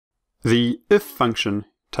The if function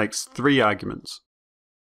takes three arguments.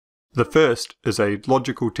 The first is a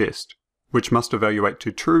logical test, which must evaluate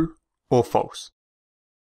to true or false.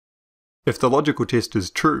 If the logical test is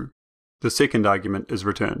true, the second argument is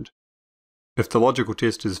returned. If the logical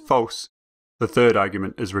test is false, the third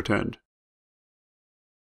argument is returned.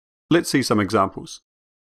 Let's see some examples.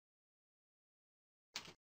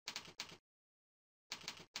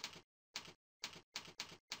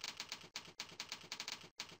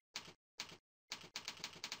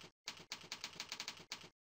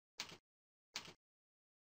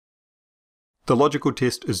 The logical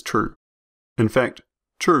test is true. In fact,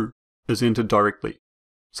 true is entered directly,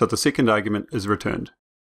 so the second argument is returned.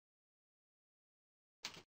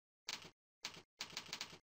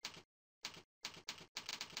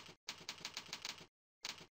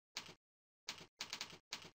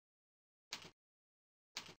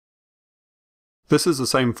 This is the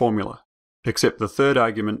same formula, except the third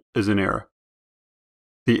argument is an error.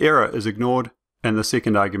 The error is ignored and the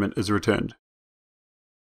second argument is returned.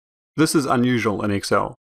 This is unusual in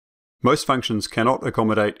Excel. Most functions cannot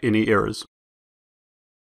accommodate any errors.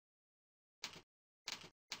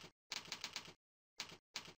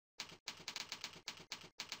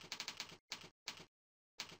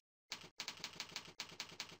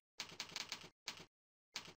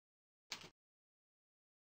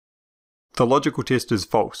 The logical test is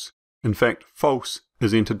false. In fact, false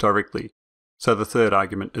is entered directly, so the third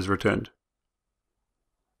argument is returned.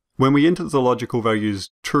 When we enter the logical values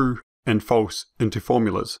true and false into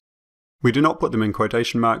formulas, we do not put them in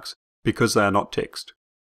quotation marks because they are not text.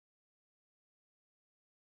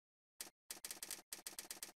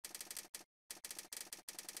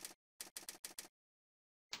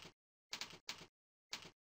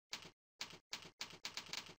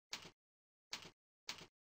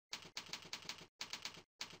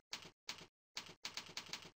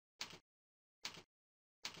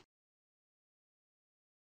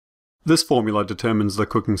 This formula determines the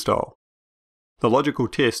cooking style. The logical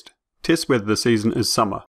test tests whether the season is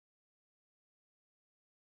summer.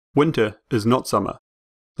 Winter is not summer.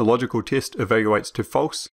 The logical test evaluates to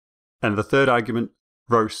false, and the third argument,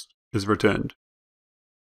 roast, is returned.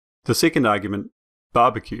 The second argument,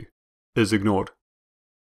 barbecue, is ignored.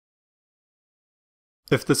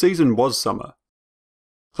 If the season was summer,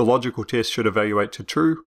 the logical test should evaluate to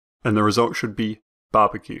true, and the result should be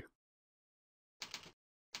barbecue.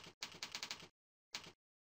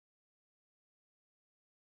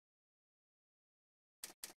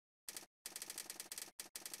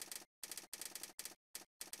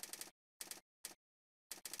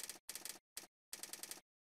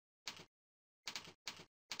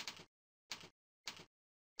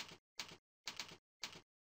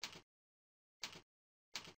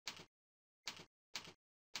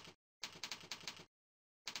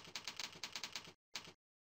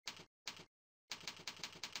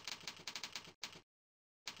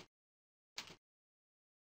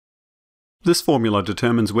 This formula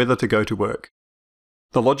determines whether to go to work.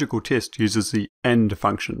 The logical test uses the AND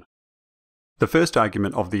function. The first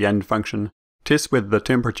argument of the AND function tests whether the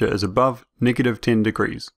temperature is above -10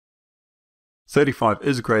 degrees. 35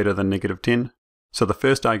 is greater than -10, so the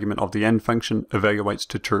first argument of the AND function evaluates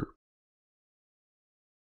to true.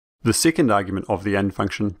 The second argument of the AND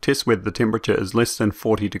function tests whether the temperature is less than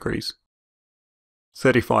 40 degrees.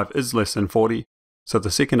 35 is less than 40, so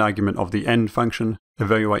the second argument of the AND function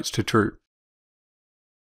evaluates to true.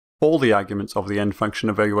 All the arguments of the AND function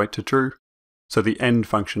evaluate to true, so the AND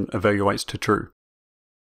function evaluates to true.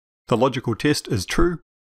 The logical test is true,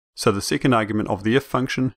 so the second argument of the if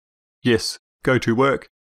function, yes, go to work,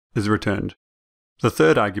 is returned. The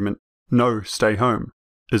third argument, no, stay home,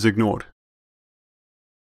 is ignored.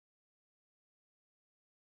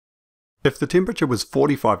 If the temperature was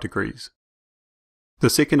 45 degrees,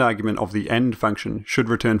 the second argument of the AND function should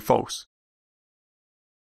return false.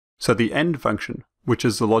 So the AND function, which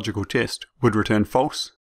is the logical test, would return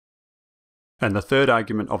false, and the third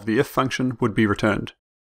argument of the if function would be returned.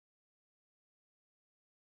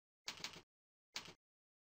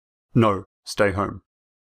 No, stay home.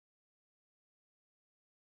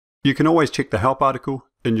 You can always check the help article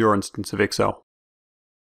in your instance of Excel.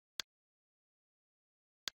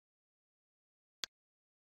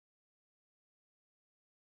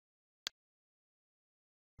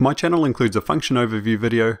 My channel includes a function overview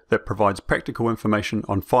video that provides practical information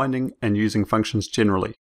on finding and using functions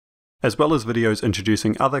generally, as well as videos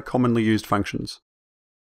introducing other commonly used functions.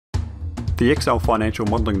 The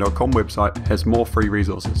excelfinancialmodeling.com website has more free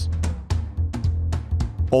resources.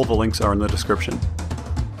 All the links are in the description.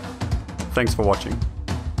 Thanks for watching.